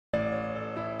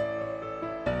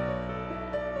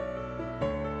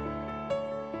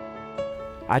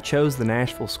I chose the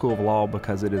Nashville School of Law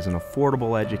because it is an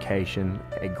affordable education,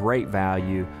 a great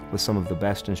value with some of the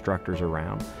best instructors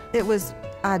around. It was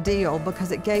ideal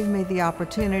because it gave me the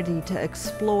opportunity to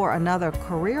explore another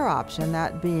career option,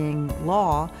 that being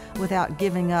law, without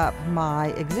giving up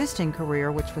my existing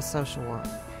career, which was social work.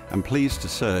 I'm pleased to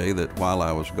say that while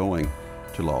I was going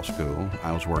to law school,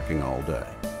 I was working all day,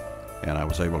 and I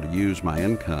was able to use my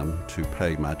income to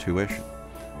pay my tuition.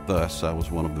 Thus, I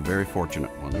was one of the very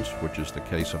fortunate ones, which is the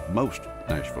case of most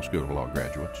Nashville School of Law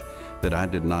graduates, that I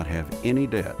did not have any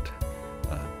debt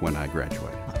when I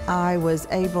graduated. I was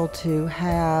able to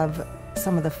have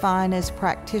some of the finest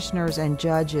practitioners and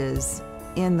judges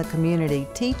in the community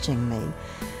teaching me.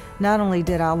 Not only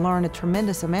did I learn a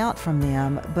tremendous amount from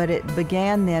them, but it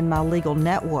began then my legal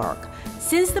network.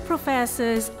 Since the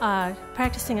professors are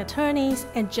practicing attorneys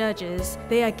and judges,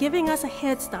 they are giving us a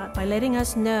head start by letting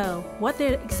us know what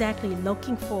they're exactly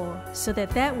looking for, so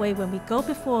that way when we go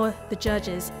before the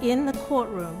judges in the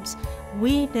courtrooms,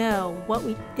 we know what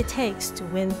it takes to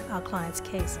win our clients'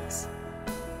 cases.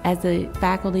 As a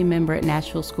faculty member at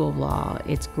Nashville School of Law,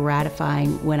 it's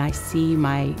gratifying when I see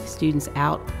my students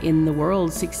out in the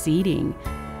world succeeding.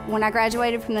 When I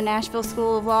graduated from the Nashville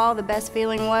School of Law, the best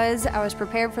feeling was I was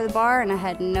prepared for the bar and I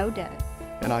had no debt.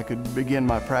 And I could begin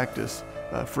my practice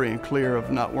free and clear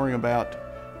of not worrying about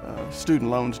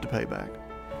student loans to pay back.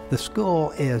 The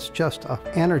school is just an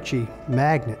energy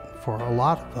magnet for a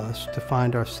lot of us to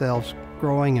find ourselves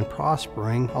growing and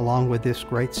prospering along with this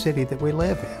great city that we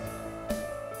live in.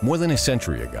 More than a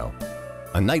century ago,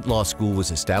 a night law school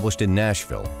was established in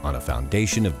Nashville on a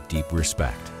foundation of deep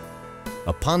respect.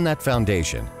 Upon that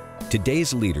foundation,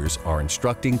 today's leaders are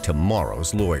instructing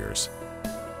tomorrow's lawyers.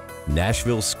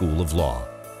 Nashville School of Law,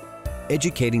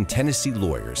 educating Tennessee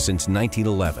lawyers since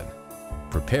 1911,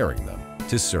 preparing them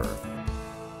to serve.